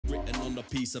on a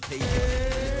piece of paper.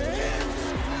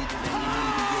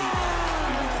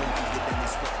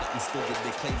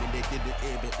 They claiming they didn't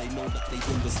hear, but they know that they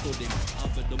understood him.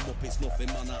 Other them up, it's nothing,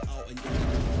 man, out and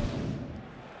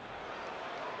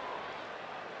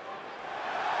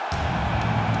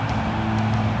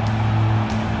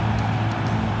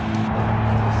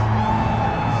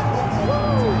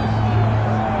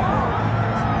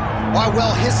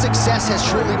Well, his success has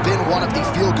truly been one of the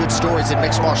feel-good stories in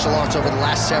mixed martial arts over the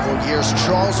last several years.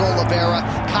 Charles Oliveira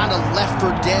kind of left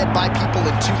for dead by people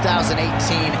in 2018,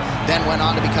 then went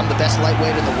on to become the best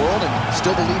lightweight in the world and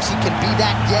still believes he can be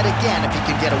that yet again if he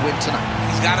can get a win tonight.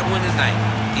 He's got to win tonight.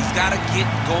 He's got to get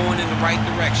going in the right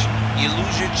direction. You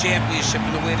lose your championship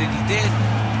in the way that he did,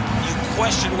 you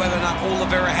question whether or not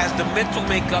Oliveira has the mental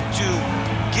makeup to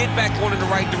get back going in the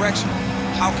right direction.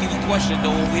 How can you question it,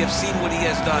 though, when we have seen what he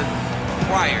has done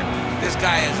prior? This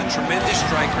guy is a tremendous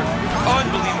striker,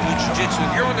 unbelievable jiu-jitsu.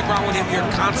 If you're on the ground with him, you're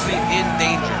constantly in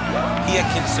danger. He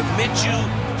can submit you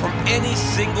from any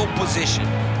single position.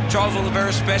 Charles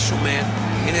Oliveira is special, man,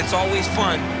 and it's always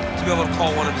fun to be able to call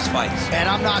one of his fights. And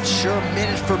I'm not sure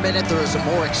minute for minute there is a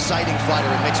more exciting fighter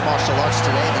in mixed martial arts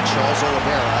today than Charles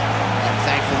Oliveira. And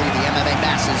thankfully, the MMA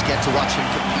masses get to watch him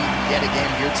compete yet again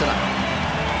here tonight.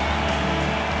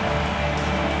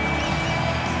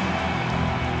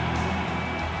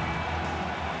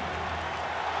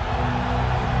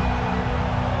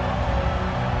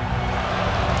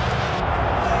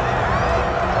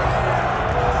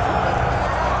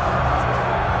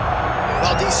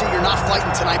 DC, you're not fighting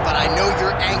tonight, but I know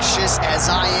you're anxious, as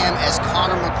I am, as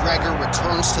Conor McGregor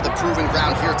returns to the proving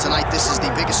ground here tonight. This is the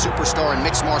biggest superstar in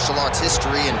mixed martial arts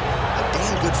history, and a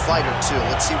damn good fighter, too.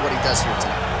 Let's see what he does here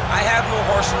tonight. I have no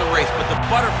horse in the race, but the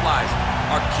butterflies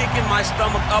are kicking my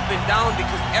stomach up and down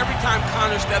because every time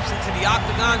Conor steps into the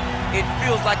octagon, it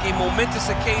feels like a momentous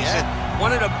occasion. Yeah.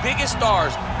 One of the biggest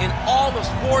stars in all of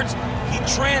sports. He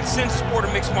transcends the sport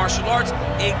of mixed martial arts.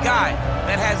 A guy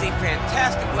that has a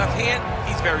fantastic left hand.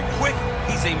 He's very quick.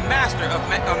 He's a master of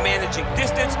managing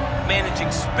distance,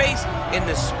 managing space, and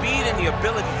the speed and the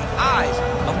ability, the eyes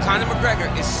of Conor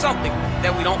McGregor is something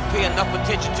that we don't pay enough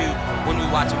attention to when we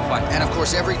watch him fight. And of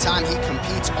course, every time he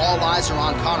competes, all eyes are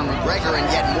on Conor McGregor, and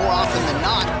yet more often than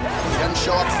not, he doesn't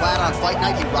show up flat on fight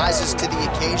night. He rises to the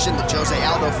occasion. The Jose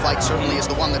Aldo fight certainly is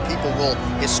the one that people will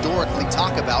historically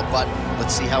talk about, but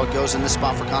let's see how it goes in this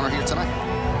spot for Conor here tonight.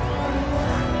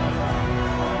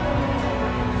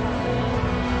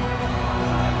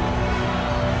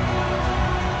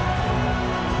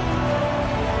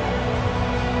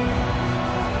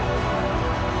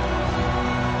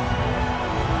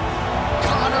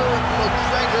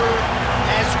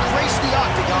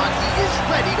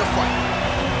 Ready to fight.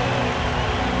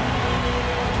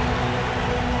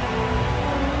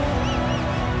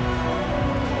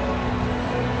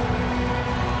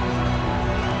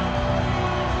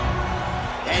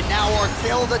 And now our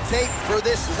tail of the tape for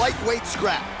this lightweight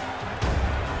scrap.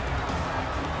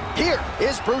 Here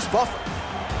is Bruce Buffer.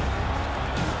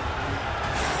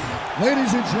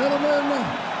 Ladies and gentlemen,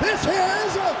 this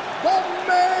is the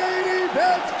main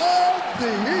event of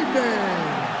the evening.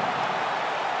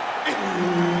 It's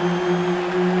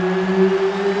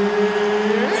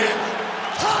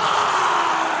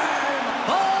time!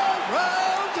 5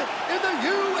 rounds in the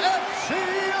UFC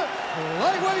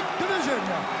lightweight division.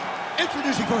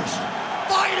 Introducing first,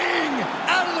 fighting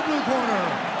out of the blue corner,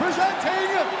 presenting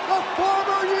the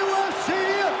former UFC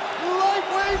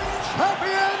lightweight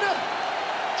champion,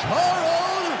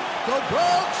 Charles "The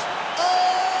Bronx"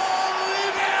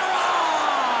 Oliveira.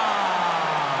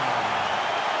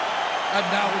 And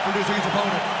now introducing his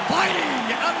opponent,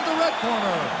 fighting out of the red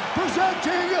corner,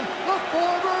 presenting the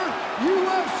former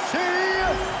UFC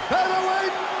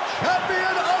featherweight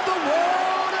champion of the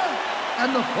world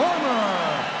and the former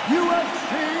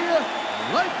UFC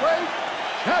lightweight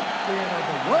champion of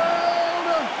the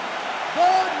world,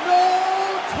 the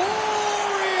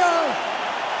notorious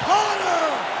Conor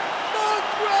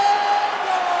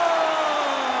McGregor!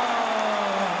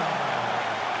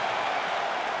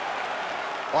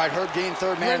 All right, Herb Dean,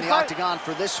 third man in the octagon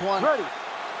for this one. Ready.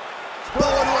 Going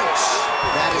loose.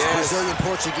 That is Brazilian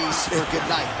Portuguese for good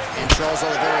night. And Charles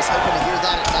Oliveira is hoping to hear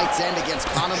that at night's end against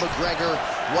Conor McGregor.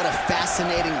 What a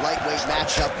fascinating lightweight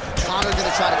matchup. Conor going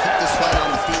to try to keep this fight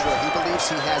on the feet where he believes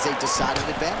he has a decided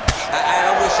advantage.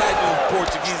 I wish I knew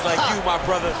Portuguese like you, my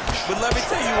brother. But let me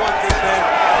tell you one thing, man.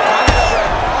 Conor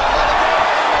McGregor.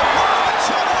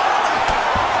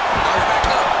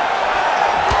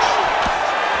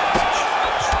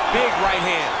 Big right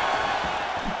hand.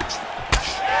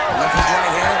 Left his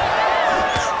right hand.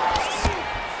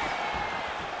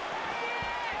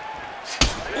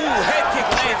 Ooh, head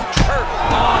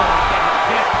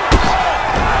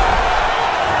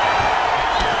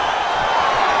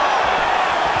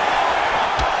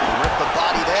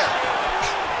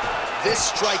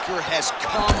striker has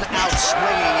come out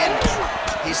swinging, and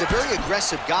he's a very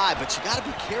aggressive guy, but you got to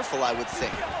be careful, I would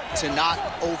think, to not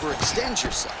overextend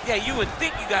yourself. Yeah, you would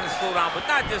think you got to slow down, but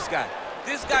not this guy.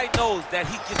 This guy knows that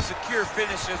he can secure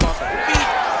finishes on the feet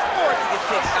or he can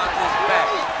take it out to his back.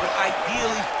 But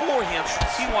ideally for him,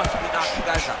 he wants to be knocking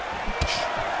guys out.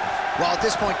 Well, at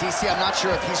this point, DC, I'm not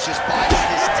sure if he's just biding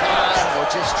his time or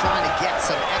just trying to get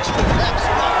some extra reps.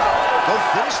 Go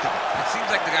finish them. It seems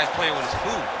like the guy's playing with his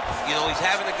food. You know, he's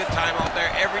having a good time out there.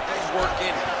 Everything's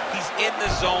working. He's in the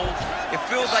zone. It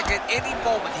feels like at any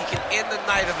moment he can end the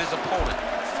night of his opponent.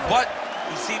 But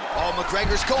he seems... Oh,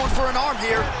 McGregor's going for an arm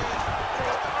here.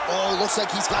 Oh, looks like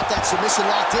he's got that submission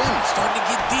locked in. Starting to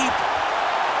get deep.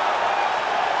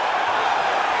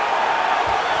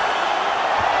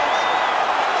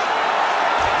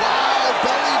 Wow,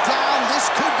 belly down.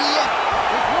 This could be it.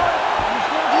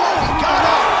 Oh, he got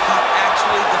up. He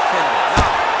actually defended.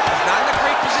 Now, he's not in a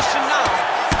great position now,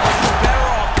 but he's better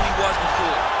off than he was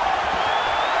before.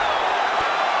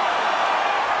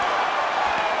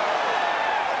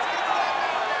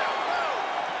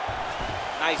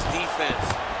 Nice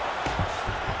defense.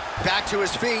 Back to his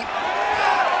feet.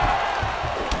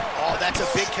 Oh, that's a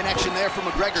big connection there for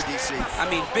McGregor, DC. I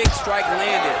mean, big strike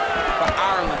landed for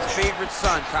Ireland's favorite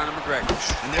son, Conor McGregor.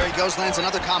 And there he goes, lands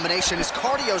another combination. His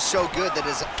cardio's so good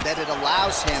that it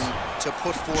allows him to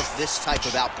put forth this type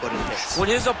of output and pace. When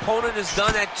his opponent is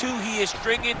done at 2, he is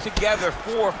stringing together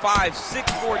 4, 5,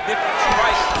 6 more different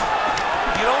strikes.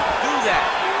 You don't do that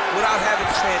without having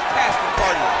fantastic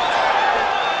cardio.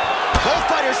 Both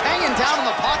fighters hanging down in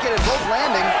the pocket and both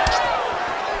landing.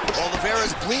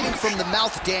 Oliveira's bleeding from the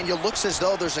mouth, Daniel. Looks as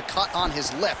though there's a cut on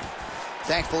his lip.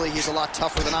 Thankfully, he's a lot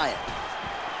tougher than I am.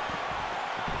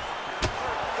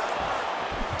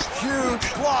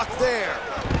 Huge block there.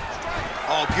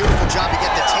 Oh, beautiful job to get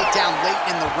the takedown late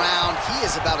in the round. He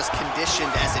is about as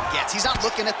conditioned as it gets. He's not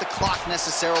looking at the clock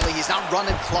necessarily. He's not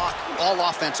running clock, all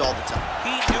offense all the time.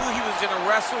 He knew he was going to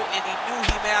wrestle, and he knew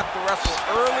he may have to wrestle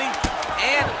early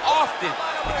and often.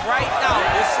 And right now,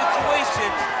 this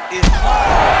situation is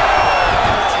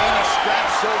entertaining scrap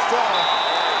so far.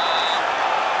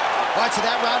 All right, so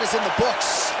that round is in the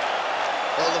books.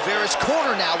 Oliveira's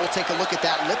corner now. We'll take a look at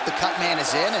that lip. The cut man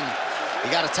is in, and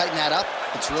you got to tighten that up.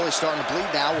 It's really starting to bleed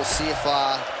now. We'll see if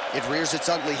it rears its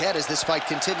ugly head as this fight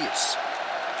continues.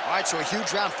 All right, so a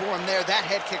huge round for him there. That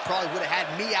head kick probably would have had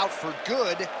me out for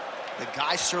good. The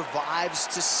guy survives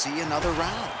to see another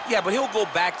round. Yeah, but he'll go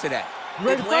back to that.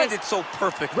 It landed so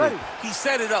perfectly. He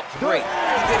set it up great.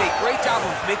 He did a great job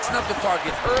of mixing up the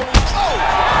target early. Oh!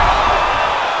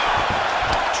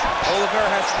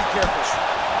 Oliveira has to be careful.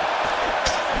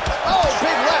 Oh,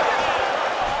 big left.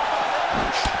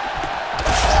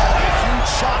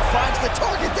 Shot finds the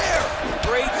target there.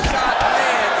 Great shot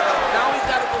lands. Now he's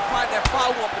got to go find that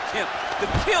follow-up attempt. The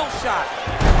kill shot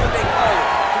is what they call it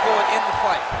to go and end the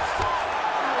fight.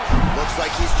 Looks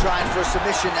like he's trying for a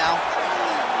submission now.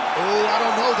 Oh, I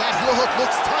don't know. That heel hook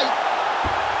looks tight.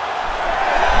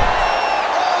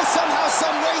 Oh, somehow,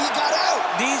 some way he got out.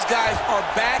 These guys are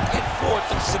back and forth.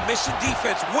 The submission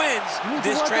defense wins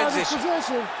this transition.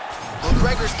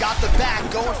 McGregor's got the back,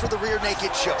 going for the rear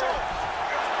naked choke.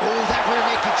 Oh, that rear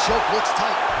naked choke looks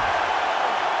tight.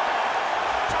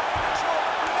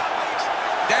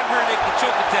 That rear naked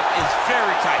choke attempt is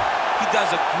very tight. He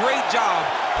does a great job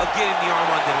of getting the arm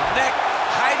under the neck,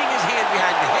 hiding his hand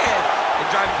behind the head, and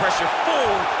driving pressure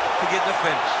forward to get the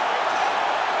finish.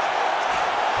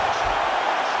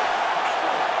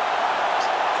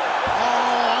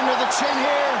 Oh, under the chin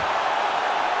here.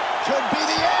 Could be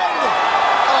the end.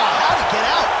 Oh, how'd he get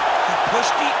out?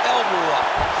 Pushed the elbow up,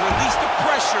 released the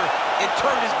pressure, and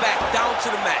turned his back down to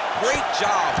the mat. Great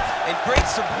job and great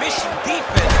submission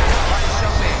defense by the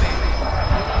young man.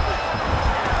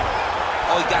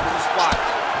 Oh, he got to the spot.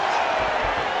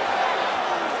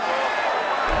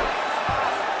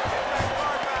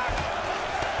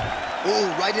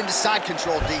 Ooh, right into side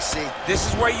control, DC. This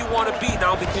is where you want to be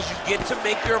now because you get to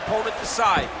make your opponent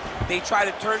decide. They try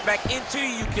to turn back into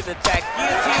you, you can attack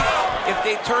guillotine. If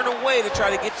they turn away to try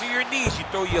to get to your knees, you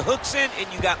throw your hooks in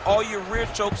and you got all your rear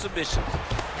choke submissions.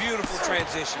 Beautiful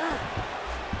transition.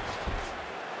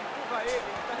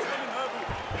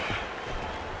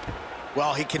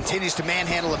 Well, he continues to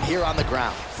manhandle him here on the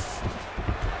ground.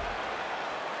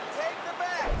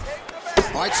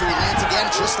 All right, so he lands again,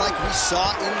 just like we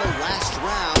saw in the last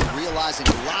round, realizing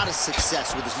a lot of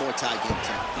success with his Muay Thai game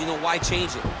plan. You know, why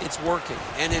change it? It's working,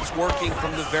 and it's working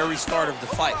from the very start of the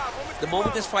fight. The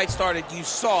moment this fight started, you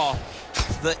saw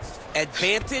the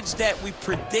advantage that we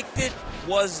predicted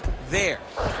was there.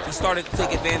 He started to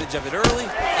take advantage of it early,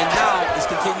 and now is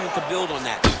continuing to build on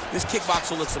that. This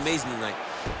kickboxer looks amazing tonight.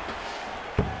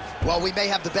 Well, we may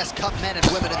have the best cut men and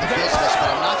women in the business, but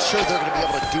I'm not sure they're going to be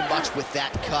able to do much with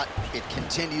that cut. It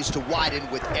continues to widen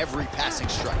with every passing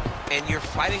strike. And you're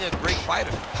fighting a great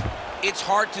fighter. It's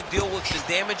hard to deal with the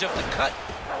damage of the cut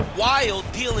while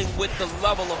dealing with the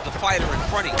level of the fighter in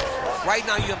front of you. Right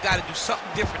now, you have got to do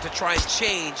something different to try and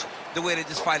change the way that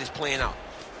this fight is playing out.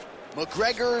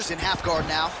 McGregor's in half guard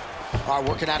now. All right,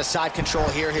 working out of side control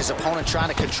here. His opponent trying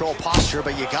to control posture,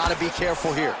 but you got to be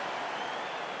careful here.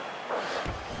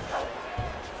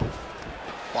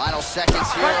 Final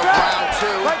seconds here of round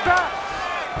two.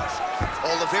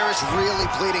 Oliveira's really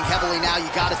bleeding heavily now. You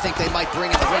got to think they might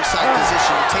bring in the ringside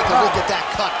position. Take a look at that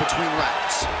cut between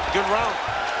rounds. Good round.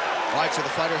 All right, so the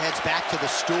fighter heads back to the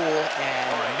stool,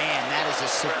 and man, that is a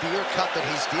severe cut that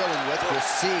he's dealing with. We'll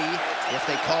see if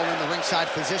they call in the ringside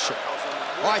physician.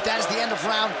 All right, that is the end of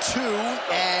round two,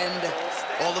 and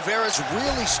Oliveira's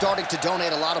really starting to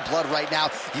donate a lot of blood right now.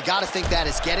 You got to think that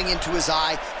is getting into his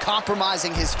eye,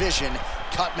 compromising his vision.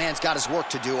 Cut man's got his work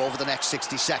to do over the next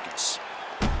 60 seconds.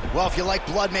 Well, if you like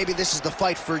blood, maybe this is the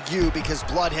fight for you, because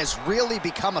blood has really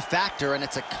become a factor, and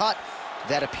it's a cut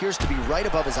that appears to be right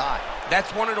above his eye.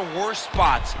 That's one of the worst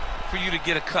spots for you to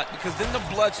get a cut, because then the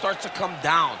blood starts to come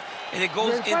down, and it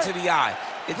goes into the eye.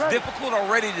 It's difficult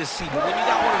already to see, but when you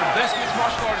got one of the best mixed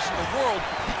martial artists in the world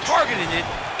targeting it,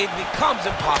 it becomes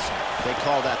impossible. They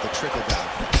call that the trickle down.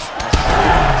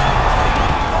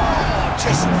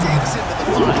 Just digs into the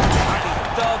body. He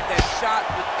dug that shot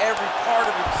with every part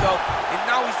of himself, and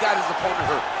now he's got his opponent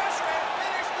hurt.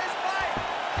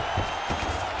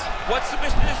 What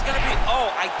submission is going to be?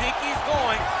 Oh, I think he's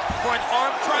going for an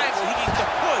arm triangle. He needs to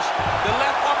push the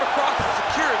left arm across and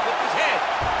secure it with his head.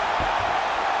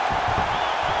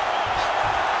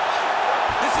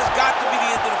 This has got to be the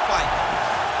end of the fight.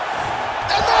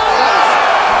 And there it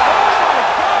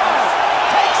is!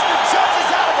 Takes the judges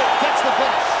out of it, gets the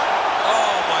finish.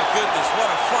 Oh my goodness, what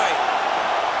a fight.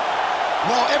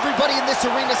 Well, everybody in this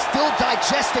arena still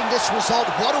digesting this result.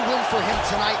 What a win for him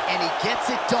tonight, and he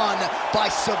gets it done by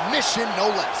submission,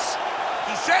 no less.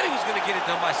 He said he was going to get it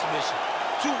done by submission.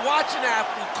 To watch an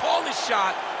athlete call his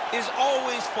shot is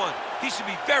always fun. He should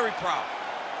be very proud.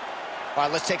 All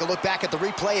right, let's take a look back at the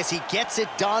replay as he gets it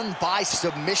done by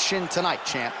submission tonight,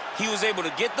 champ. He was able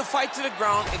to get the fight to the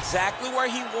ground exactly where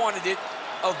he wanted it.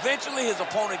 Eventually, his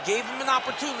opponent gave him an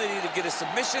opportunity to get a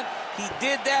submission. He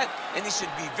did that, and he should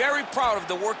be very proud of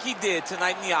the work he did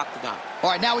tonight in the octagon.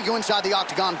 All right, now we go inside the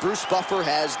octagon. Bruce Buffer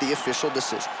has the official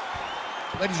decision.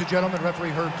 Ladies and gentlemen, referee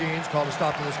Herb Deans called a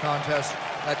stop to this contest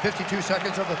at 52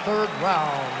 seconds of the third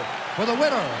round. For the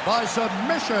winner by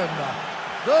submission,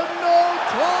 the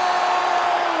notorious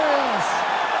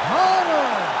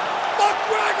Conor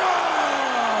McGregor!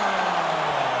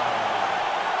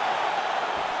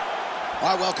 All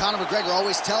right, well, Conor McGregor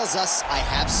always tells us, I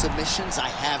have submissions, I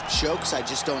have chokes, I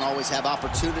just don't always have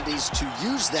opportunities to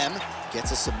use them.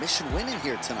 Gets a submission win in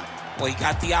here tonight. Well, he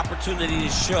got the opportunity to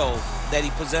show that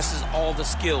he possesses all the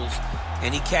skills,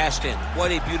 and he cashed in.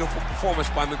 What a beautiful performance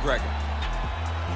by McGregor.